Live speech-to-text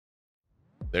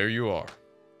There you are.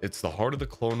 It's the heart of the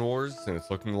Clone Wars, and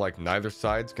it's looking like neither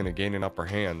side's gonna gain an upper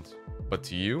hand. But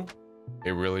to you,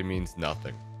 it really means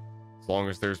nothing. As long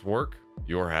as there's work,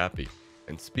 you're happy.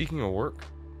 And speaking of work,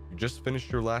 you just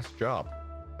finished your last job.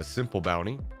 A simple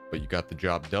bounty, but you got the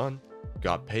job done,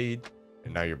 got paid,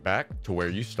 and now you're back to where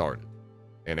you started.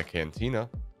 In a cantina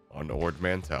on Ord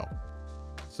Mantell.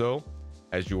 So,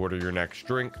 as you order your next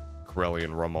drink,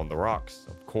 Corellian rum on the rocks,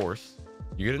 of course,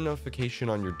 you get a notification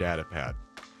on your data pad.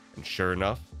 And sure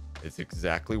enough, it's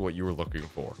exactly what you were looking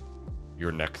for.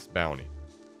 Your next bounty.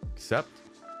 Except,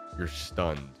 you're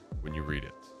stunned when you read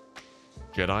it.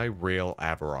 Jedi Rail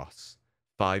Avaros.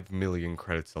 5 million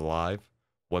credits alive,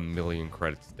 1 million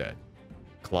credits dead.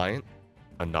 Client,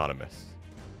 anonymous.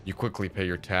 You quickly pay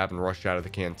your tab and rush out of the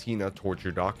cantina towards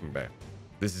your docking bay.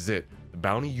 This is it, the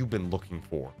bounty you've been looking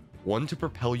for. One to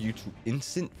propel you to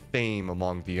instant fame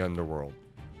among the underworld.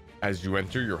 As you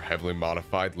enter your heavily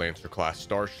modified Lancer-class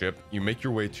starship, you make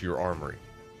your way to your armory.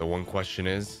 The one question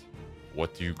is,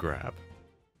 what do you grab?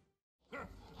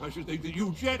 I should think that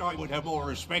you Jedi would have more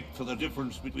respect for the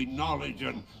difference between knowledge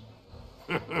and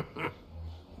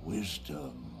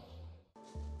wisdom.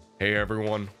 Hey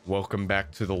everyone, welcome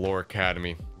back to the Lore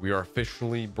Academy. We are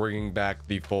officially bringing back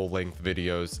the full-length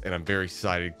videos, and I'm very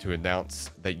excited to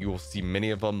announce that you will see many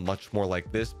of them much more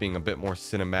like this, being a bit more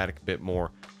cinematic, a bit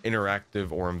more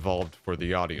interactive or involved for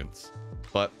the audience.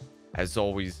 But as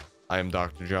always, I am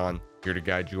Dr. John, here to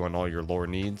guide you on all your lore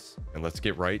needs, and let's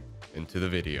get right into the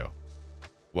video.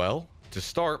 Well, to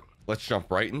start, let's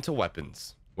jump right into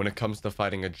weapons. When it comes to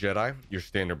fighting a Jedi, your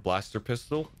standard blaster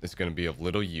pistol is going to be of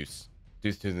little use.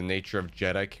 Due to the nature of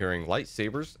Jedi carrying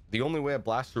lightsabers, the only way a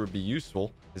blaster would be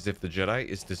useful is if the Jedi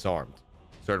is disarmed.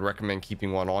 So I'd recommend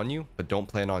keeping one on you, but don't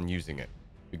plan on using it.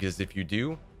 Because if you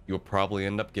do, you'll probably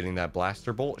end up getting that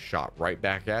blaster bolt shot right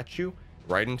back at you,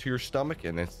 right into your stomach,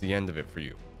 and that's the end of it for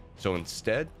you. So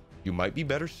instead, you might be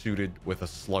better suited with a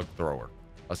slug thrower.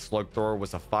 A slug thrower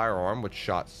was a firearm which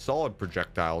shot solid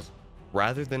projectiles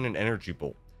rather than an energy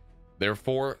bolt.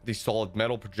 Therefore, the solid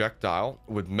metal projectile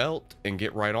would melt and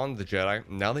get right on the Jedi.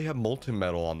 Now they have molten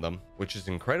metal on them, which is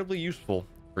incredibly useful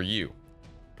for you.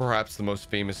 Perhaps the most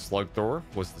famous slug thrower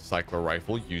was the cycler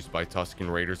rifle used by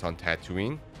Tusken Raiders on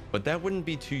Tatooine, but that wouldn't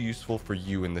be too useful for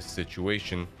you in this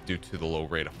situation due to the low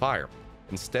rate of fire.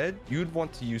 Instead, you'd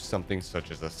want to use something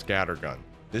such as a scattergun.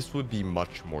 This would be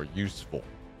much more useful.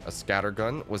 A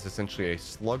scattergun was essentially a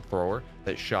slug thrower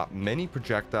that shot many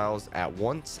projectiles at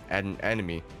once at an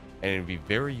enemy, and it'd be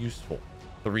very useful.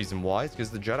 The reason why is because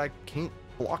the Jedi can't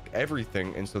block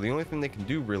everything, and so the only thing they can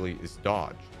do really is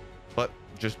dodge. But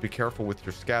just be careful with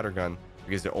your scattergun,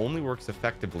 because it only works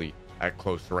effectively at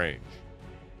close range.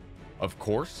 Of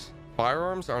course,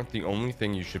 firearms aren't the only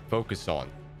thing you should focus on.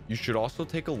 You should also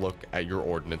take a look at your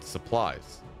ordnance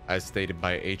supplies. As stated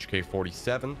by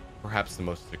HK-47, perhaps the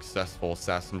most successful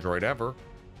assassin droid ever,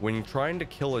 when trying to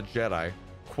kill a Jedi,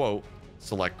 quote,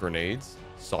 select grenades,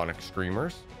 sonic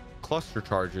screamers, cluster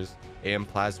charges, and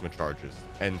plasma charges,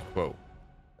 end quote.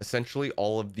 Essentially,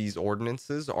 all of these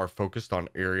ordinances are focused on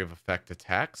area of effect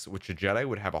attacks, which a Jedi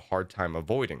would have a hard time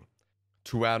avoiding.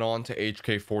 To add on to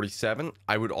HK-47,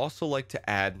 I would also like to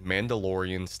add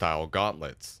Mandalorian-style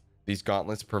gauntlets. These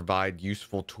gauntlets provide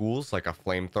useful tools like a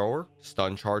flamethrower,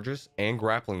 stun charges, and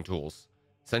grappling tools.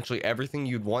 Essentially everything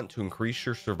you'd want to increase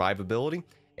your survivability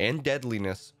and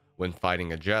deadliness when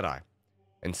fighting a Jedi.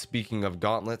 And speaking of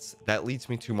gauntlets, that leads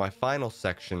me to my final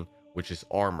section, which is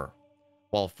armor.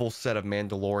 While a full set of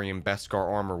Mandalorian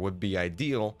Beskar armor would be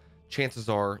ideal, chances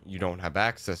are you don't have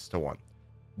access to one.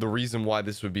 The reason why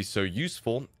this would be so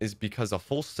useful is because a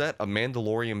full set of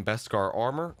Mandalorian Beskar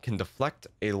armor can deflect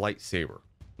a lightsaber.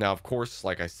 Now, of course,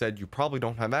 like I said, you probably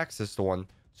don't have access to one,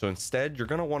 so instead you're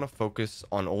going to want to focus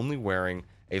on only wearing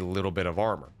a little bit of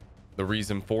armor. The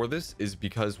reason for this is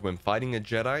because when fighting a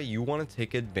Jedi, you want to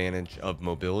take advantage of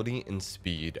mobility and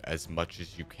speed as much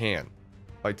as you can.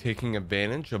 By taking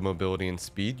advantage of mobility and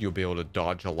speed, you'll be able to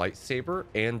dodge a lightsaber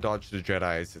and dodge the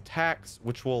Jedi's attacks,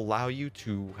 which will allow you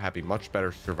to have a much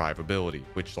better survivability,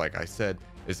 which, like I said,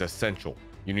 is essential.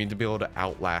 You need to be able to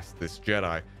outlast this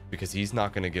Jedi because he's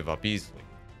not going to give up easily.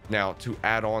 Now, to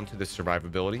add on to this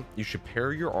survivability, you should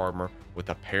pair your armor with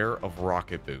a pair of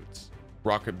rocket boots.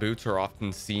 Rocket boots are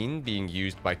often seen being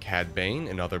used by Cad Bane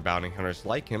and other bounty hunters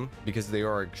like him because they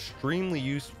are extremely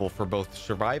useful for both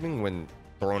surviving when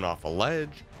thrown off a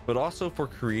ledge, but also for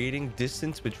creating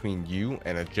distance between you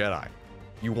and a Jedi.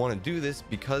 You want to do this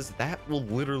because that will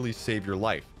literally save your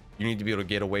life. You need to be able to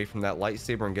get away from that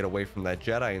lightsaber and get away from that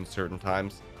Jedi in certain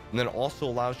times, and then also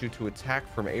allows you to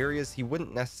attack from areas he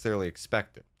wouldn't necessarily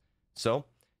expect it. So,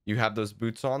 you have those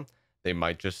boots on, they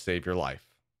might just save your life.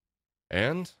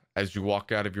 And as you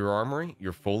walk out of your armory,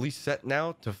 you're fully set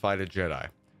now to fight a Jedi.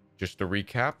 Just to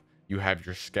recap, you have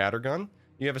your scattergun,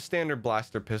 you have a standard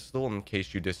blaster pistol in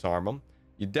case you disarm them,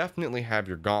 you definitely have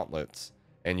your gauntlets,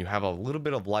 and you have a little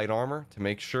bit of light armor to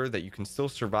make sure that you can still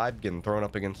survive getting thrown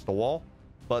up against the wall,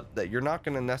 but that you're not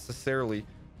going to necessarily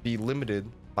be limited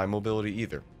by mobility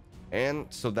either. And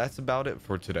so that's about it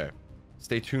for today.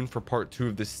 Stay tuned for part 2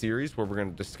 of this series where we're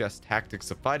going to discuss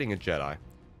tactics of fighting a Jedi.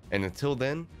 And until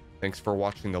then, thanks for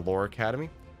watching the Lore Academy,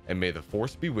 and may the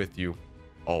Force be with you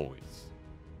always.